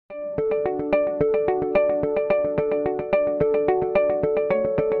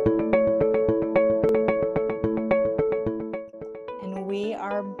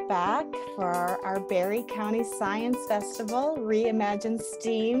our Barry County Science Festival, Reimagine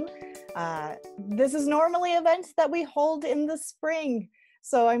STEAM. This is normally events that we hold in the spring,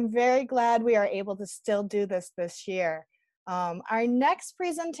 so I'm very glad we are able to still do this year. Our next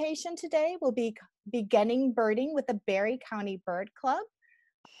presentation today will be Beginning Birding with the Barry County Bird Club.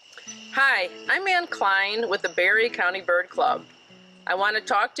 Hi, I'm Ann Klein with the Barry County Bird Club. I want to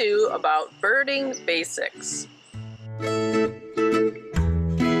talk to you about birding basics.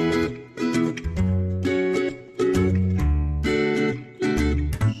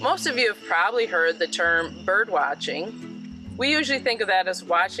 Most of you have probably heard the term bird watching. We usually think of that as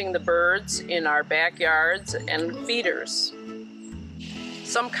watching the birds in our backyards and feeders.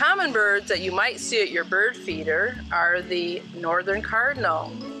 Some common birds that you might see at your bird feeder are the northern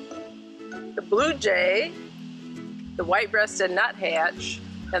cardinal, the blue jay, the white-breasted nuthatch,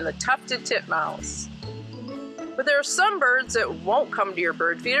 and the tufted titmouse. But there are some birds that won't come to your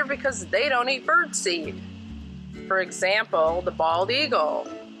bird feeder because they don't eat birdseed. For example, the bald eagle,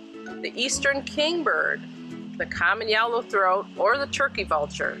 the eastern kingbird, the common yellowthroat, or the turkey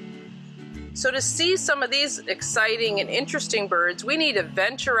vulture. So to see some of these exciting and interesting birds, we need to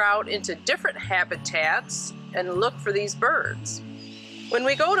venture out into different habitats and look for these birds. When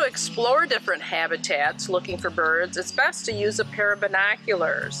we go to explore different habitats looking for birds, it's best to use a pair of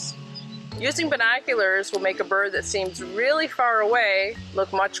binoculars. Using binoculars will make a bird that seems really far away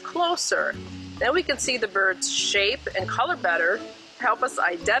look much closer. Then we can see the bird's shape and color better to help us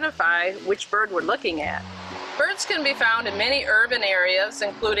identify which bird we're looking at. Birds can be found in many urban areas,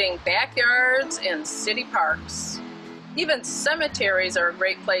 including backyards and city parks. Even cemeteries are a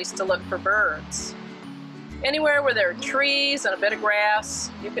great place to look for birds. Anywhere where there are trees and a bit of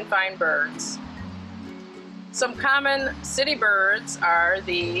grass, you can find birds. Some common city birds are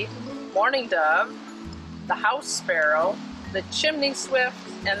the mourning dove, the house sparrow, the chimney swift,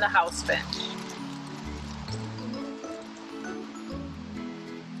 and the house finch.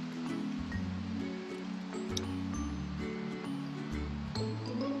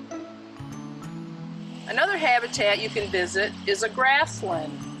 Another habitat you can visit is a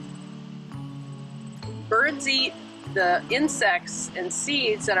grassland. Birds eat the insects and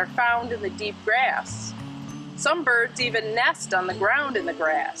seeds that are found in the deep grass. Some birds even nest on the ground in the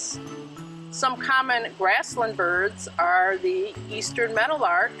grass. Some common grassland birds are the eastern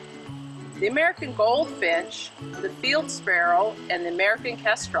meadowlark, the American goldfinch, the field sparrow, and the American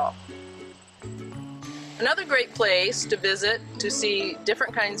kestrel. Another great place to visit to see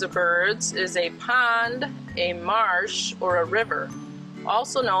different kinds of birds is a pond, a marsh, or a river,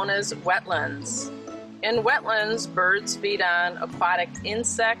 also known as wetlands. In wetlands, birds feed on aquatic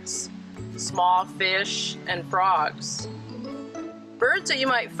insects, small fish, and frogs. Birds that you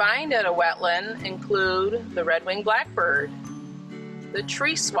might find at a wetland include the red-winged blackbird, the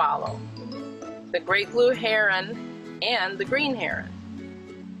tree swallow, the great blue heron, and the green heron.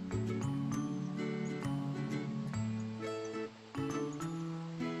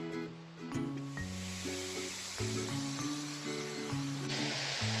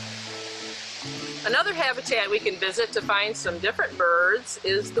 Another habitat we can visit to find some different birds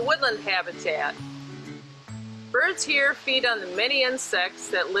is the woodland habitat. Birds here feed on the many insects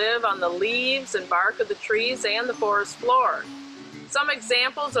that live on the leaves and bark of the trees and the forest floor. Some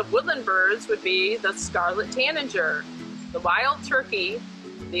examples of woodland birds would be the scarlet tanager, the wild turkey,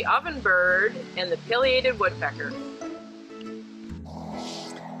 the ovenbird, and the pileated woodpecker.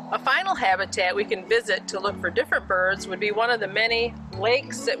 A final habitat we can visit to look for different birds would be one of the many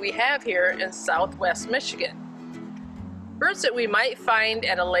lakes that we have here in southwest Michigan. Birds that we might find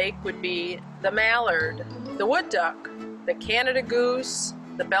at a lake would be the mallard, the wood duck, the Canada goose,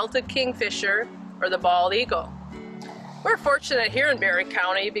 the belted kingfisher, or the bald eagle. We're fortunate here in Barry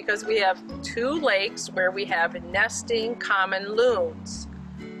County because we have 2 lakes where we have nesting common loons.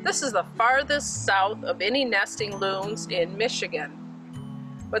 This is the farthest south of any nesting loons in Michigan.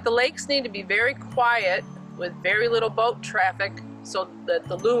 But the lakes need to be very quiet with very little boat traffic so that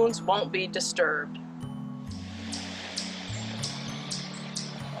the loons won't be disturbed.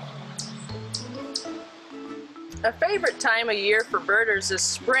 A favorite time of year for birders is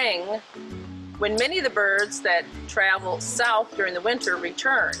spring, when many of the birds that travel south during the winter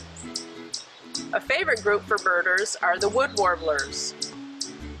return. A favorite group for birders are the wood warblers.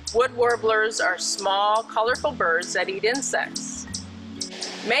 Wood warblers are small, colorful birds that eat insects.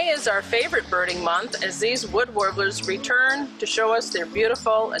 May is our favorite birding month as these wood warblers return to show us their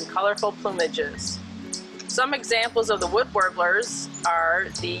beautiful and colorful plumages. Some examples of the wood warblers are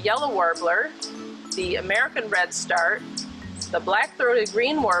the yellow warbler, the American redstart, the black-throated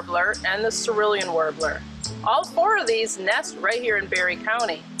green warbler, and the cerulean warbler. All 4 of these nest right here in Barry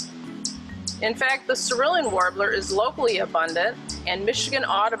County. In fact, the cerulean warbler is locally abundant, and Michigan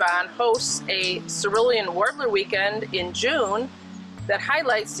Audubon hosts a cerulean warbler weekend in June that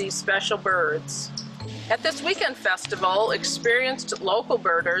highlights these special birds. At this weekend festival, experienced local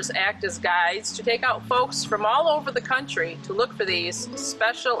birders act as guides to take out folks from all over the country to look for these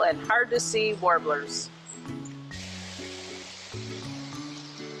special and hard-to-see warblers.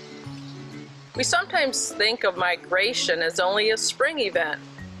 We sometimes think of migration as only a spring event,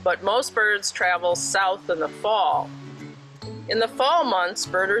 but most birds travel south in the fall. In the fall months,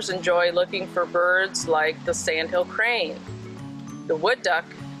 birders enjoy looking for birds like the sandhill crane, the wood duck,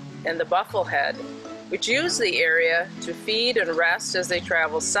 and the bufflehead, which use the area to feed and rest as they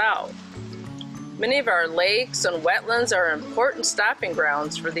travel south. Many of our lakes and wetlands are important stopping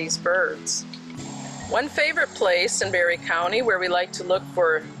grounds for these birds. One favorite place in Berry County where we like to look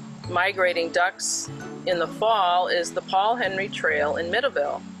for migrating ducks in the fall is the Paul Henry Trail in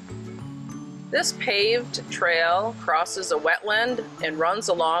Middleville. This paved trail crosses a wetland and runs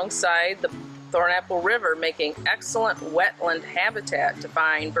alongside the Thornapple River, making excellent wetland habitat to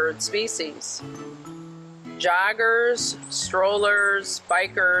find bird species. Joggers, strollers,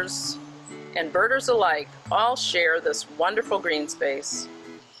 bikers, and birders alike all share this wonderful green space.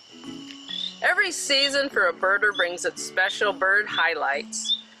 Every season for a birder brings its special bird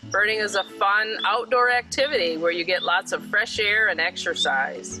highlights. Birding is a fun outdoor activity where you get lots of fresh air and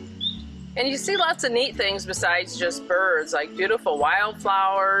exercise. And you see lots of neat things besides just birds, like beautiful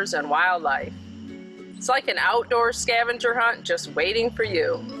wildflowers and wildlife. It's like an outdoor scavenger hunt just waiting for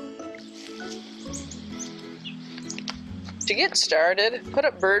you. To get started, put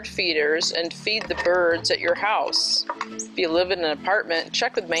up bird feeders and feed the birds at your house. If you live in an apartment,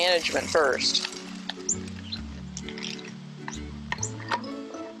 check with management first.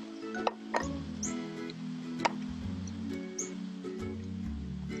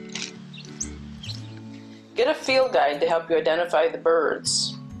 Get a field guide to help you identify the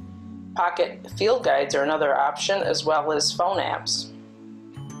birds. Pocket field guides are another option, as well as phone apps.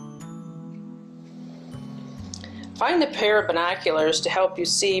 Find a pair of binoculars to help you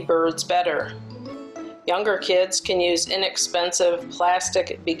see birds better. Younger kids can use inexpensive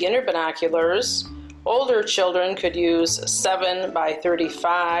plastic beginner binoculars. Older children could use 7 by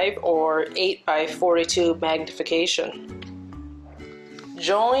 35 or 8 by 42 magnification.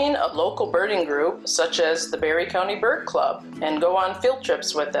 Join a local birding group such as the Berry County Bird Club and go on field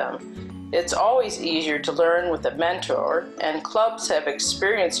trips with them. It's always easier to learn with a mentor, and clubs have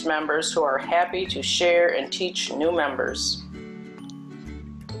experienced members who are happy to share and teach new members.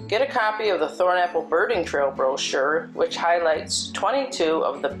 Get a copy of the Thornapple Birding Trail brochure, which highlights 22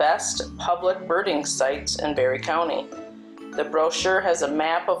 of the best public birding sites in Berry County. The brochure has a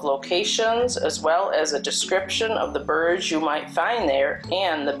map of locations as well as a description of the birds you might find there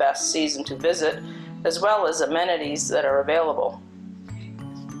and the best season to visit, as well as amenities that are available.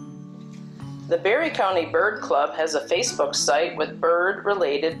 The Berry County Bird Club has a Facebook site with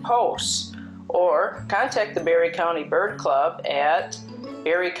bird-related posts, or contact the Berry County Bird Club at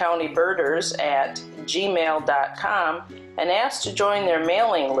berrycountybirders@gmail.com and ask to join their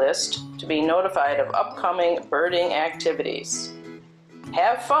mailing list to be notified of upcoming birding activities.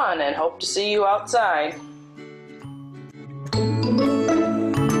 Have fun and hope to see you outside.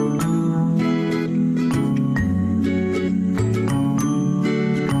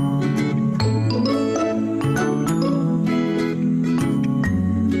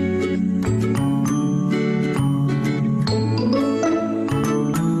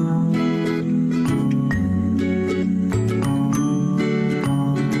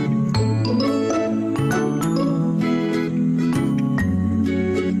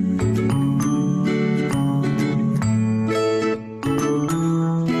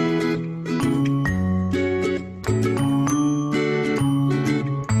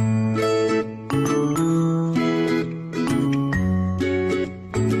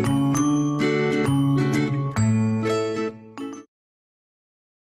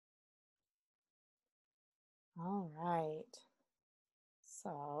 All right.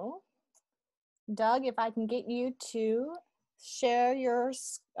 So, Doug, if I can get you to share your,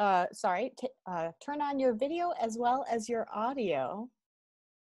 turn on your video as well as your audio.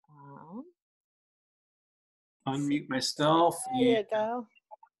 Unmute myself. There you go.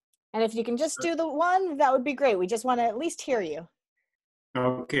 And if you can just do the one, that would be great. We just want to at least hear you.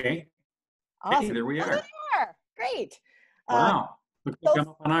 Okay. Awesome. Hey, there we are. There you are. Great. Wow. Looks like I'm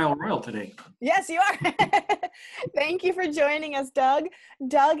up on Isle Royal today. Yes, you are. Thank you for joining us, Doug.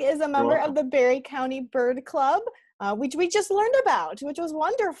 Doug is a member of the Berry County Bird Club, which we just learned about, which was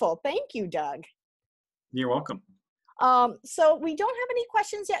wonderful. Thank you, Doug. You're welcome. So we don't have any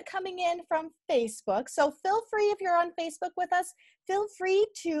questions yet coming in from Facebook. So feel free, if you're on Facebook with us, feel free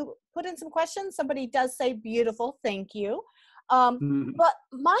to put in some questions. Somebody does say beautiful, thank you. Mhm. But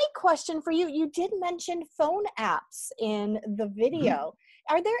my question for you, you did mention phone apps in the Mhm. video.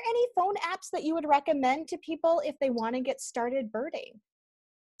 Are there any phone apps that you would recommend to people if they want to get started birding?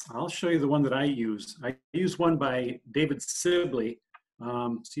 I'll show you the one that I use. I use one by David Sibley.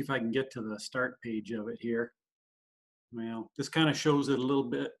 See if I can get to the start page of it here. Well, this kind of shows it a little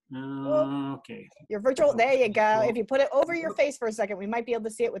bit. Oh, Okay. your virtual, there you Okay. go. If Well, you put it over your face for a second, we might be able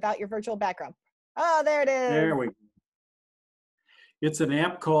to see it without your virtual background. Oh, there it is. there we go. It's an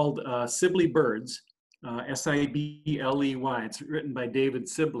app called Sibley Birds, Sibley. It's written by David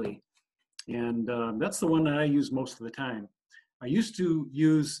Sibley, and that's the one that I use most of the time. I used to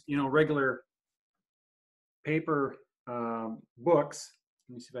use, regular paper books.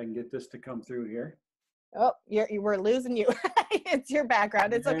 Let me see if I can get this to come through here. Oh, we're losing you. It's your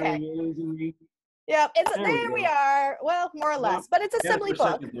background. It's There okay. you're losing me. Yep, There we there we go. are. Well, more or Well, less, but it's a had it Sibley for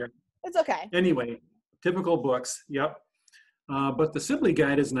a book. second there. It's okay. Anyway, typical books. Yep. But the Sibley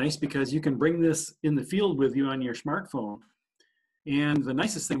Guide is nice because you can bring this in the field with you on your smartphone. And the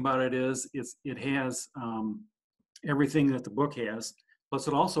nicest thing about it is it has everything that the book has, plus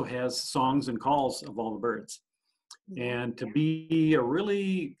it also has songs and calls of all the birds. And to be a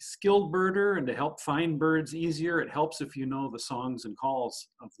really skilled birder and to help find birds easier, it helps if you know the songs and calls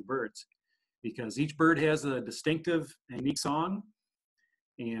of the birds, because each bird has a distinctive and unique song,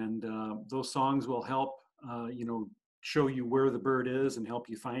 and those songs will help show you where the bird is and help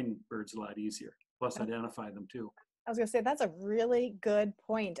you find birds a lot easier, plus identify them too. I was gonna say that's a really good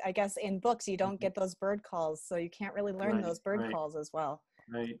point. I guess in books you don't Mhm. get those bird calls, so you can't really learn Right, those bird right, calls as well.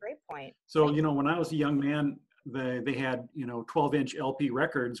 right. Great point. So, Thank when I was a young man, they had, 12-inch LP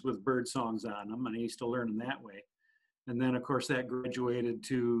records with bird songs on them, and I used to learn them that way. And then, of course, that graduated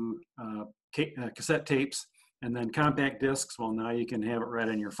to cassette tapes and then compact discs. Well, now you can have it right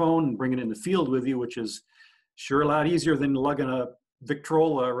on your phone and bring it in the field with you, which is sure a lot easier than lugging a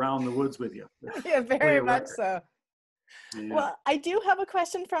Victrola around the woods with you. Yeah, Play very a much record. so. Yeah. Well, I do have a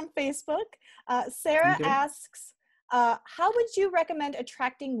question from Facebook. Sarah Okay. asks, how would you recommend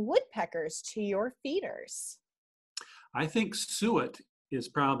attracting woodpeckers to your feeders? I think suet is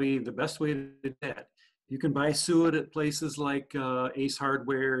probably the best way to do that. You can buy suet at places like Ace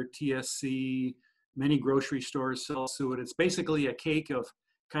Hardware, TSC, many grocery stores sell suet. It's basically a cake of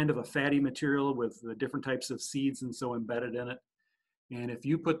kind of a fatty material with different types of seeds and so embedded in it. And if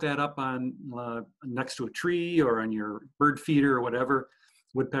you put that up on next to a tree or on your bird feeder or whatever,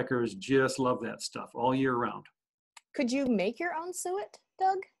 woodpeckers just love that stuff all year round. Could you make your own suet,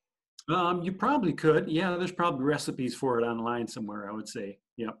 Doug? You probably could. Yeah, there's probably recipes for it online somewhere, I would say.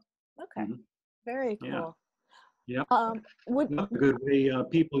 Yep. Okay, Hmm. very Yeah. cool. Yep. Would Another good way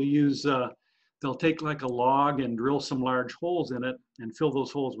people use, they'll take like a log and drill some large holes in it and fill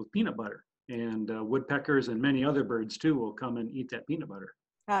those holes with peanut butter. And woodpeckers and many other birds too will come and eat that peanut butter.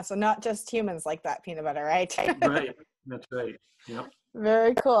 so not just humans like that peanut butter, right? Right. That's right. Yep.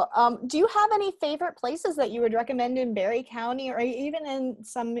 Very cool. Do you have any favorite places that you would recommend in Barry County or even in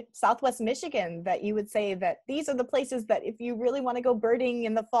some Southwest Michigan that you would say that these are the places that if you really want to go birding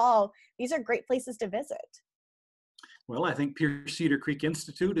in the fall, these are great places to visit? Well, I think Pierce Cedar Creek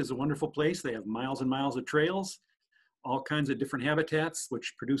Institute is a wonderful place. They have miles and miles of trails, all kinds of different habitats,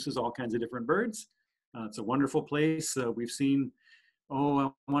 which produces all kinds of different birds. It's a wonderful place. We've seen,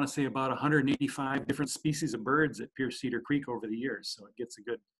 I want to say about 185 different species of birds at Pierce Cedar Creek over the years. So it gets a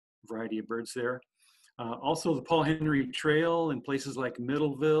good variety of birds there. Also the Paul Henry Trail in places like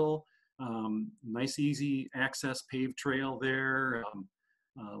Middleville, nice easy access paved trail there.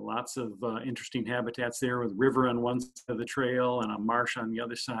 Lots of interesting habitats there with river on one side of the trail and a marsh on the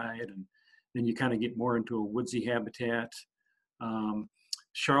other side. And then you kind of get more into a woodsy habitat.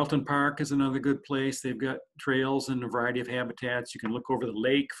 Charlton Park is another good place. They've got trails and a variety of habitats. You can look over the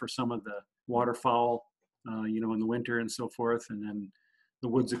lake for some of the waterfowl, in the winter and so forth. And then the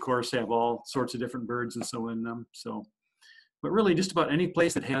woods, of course, have all sorts of different birds and so in them. So, but really just about any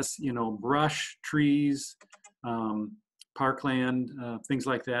place that has, brush, trees, parkland, things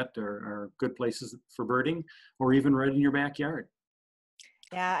like that are good places for birding, or even right in your backyard.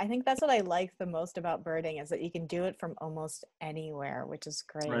 Yeah, I think that's what I like the most about birding is that you can do it from almost anywhere, which is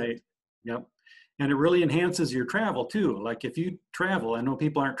great. Right. Yep. And it really enhances your travel too. Like if you travel, I know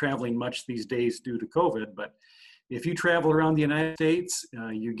people aren't traveling much these days due to COVID, but if you travel around the United States,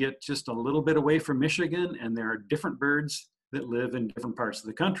 you get just a little bit away from Michigan, and there are different birds that live in different parts of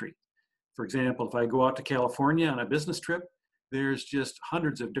the country. For example, if I go out to California on a business trip, there's just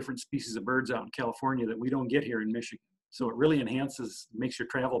hundreds of different species of birds out in California that we don't get here in Michigan. So it really makes your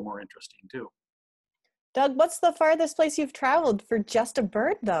travel more interesting too. Doug, what's the farthest place you've traveled for just a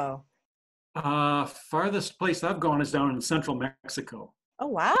bird, though? Farthest place I've gone is down in central Mexico. Oh, But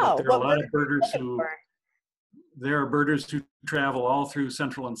wow. there are a What lot bird of are you birders looking for? who travel all through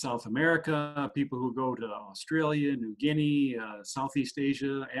Central and South America, people who go to Australia, New Guinea, Southeast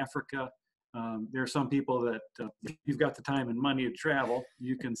Asia, Africa. There are some people that, if you've got the time and money to travel,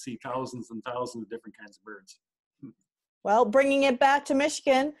 you can see thousands and thousands of different kinds of birds. Well, bringing it back to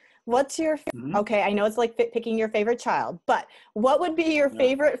Michigan, what's your, Mhm. okay, I know it's like picking your favorite child, but what would be your Yeah.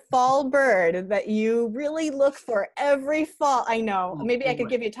 favorite fall bird that you really look for every fall? I know, Oh, maybe I could boy.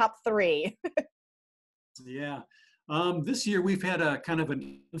 give you top 3. Yeah. This year we've had a kind of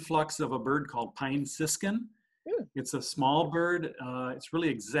an influx of a bird called pine siskin. Hmm. It's a small bird. It's really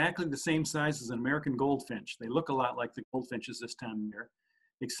exactly the same size as an American goldfinch. They look a lot like the goldfinches this time of year,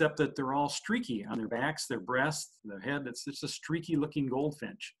 except that they're all streaky on their backs, their breasts, their head. It's just a streaky looking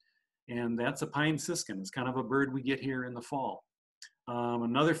goldfinch. And that's a pine siskin. It's kind of a bird we get here in the fall.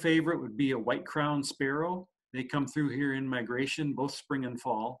 Another favorite would be a white-crowned sparrow. They come through here in migration, both spring and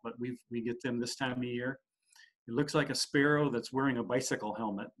fall, but we get them this time of year. It looks like a sparrow that's wearing a bicycle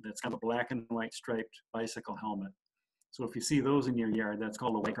helmet. That's kind of a black and white striped bicycle helmet. So if you see those in your yard, that's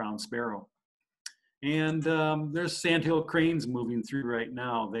called a white-crowned sparrow. And there's sandhill cranes moving through right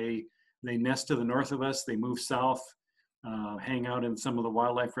now. They nest to the north of us. They move south, hang out in some of the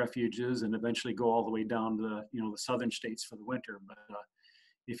wildlife refuges, and eventually go all the way down to the southern states for the winter. But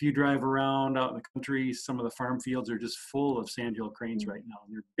if you drive around out in the country, some of the farm fields are just full of sandhill cranes right now.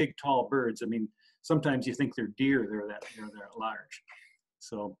 And they're big, tall birds. I mean, sometimes you think they're deer. They're that large.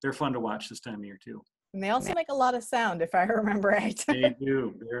 So they're fun to watch this time of year too. And they also make a lot of sound, if I remember right. They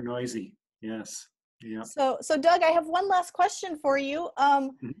do. They're noisy. Yes. Yeah. So Doug, I have one last question for you.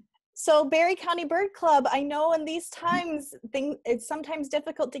 Mhm. So Barry County Bird Club, I know in these times it's sometimes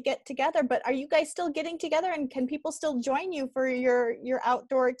difficult to get together, but are you guys still getting together, and can people still join you for your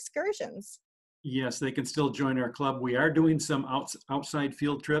outdoor excursions? Yes, they can still join our club. We are doing some outside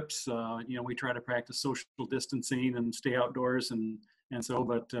field trips. We try to practice social distancing and stay outdoors and so.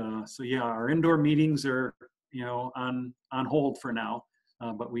 But so yeah, our indoor meetings are on hold for now.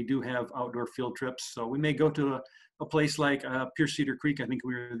 But we do have outdoor field trips. So we may go to a place like Pierce Cedar Creek. I think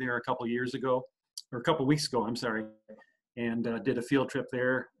we were there a couple weeks ago. I'm sorry, and did a field trip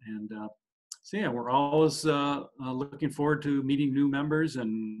there. And so yeah, we're always looking forward to meeting new members,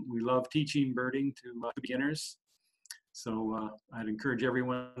 and we love teaching birding to beginners. So I'd encourage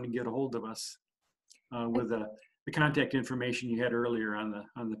everyone to get a hold of us with the contact information you had earlier on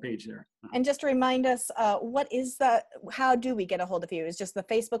the page there. And just remind us, how do we get a hold of you? Is just the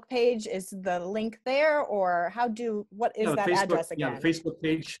Facebook page, is the link there, or what is that address again? Yeah, the Facebook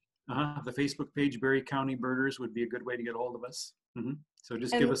page. The Facebook page, Barry County Birders, would be a good way to get a hold of us. Mm-hmm. So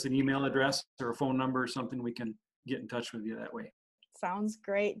just give us an email address or a phone number or something. We can get in touch with you that way. Sounds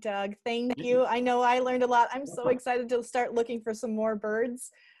great, Doug. Thank you. I know I learned a lot. I'm so excited to start looking for some more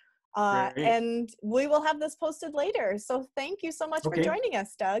birds. And we will have this posted later. So thank you so much for joining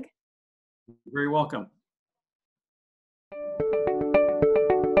us, Doug. You're very welcome.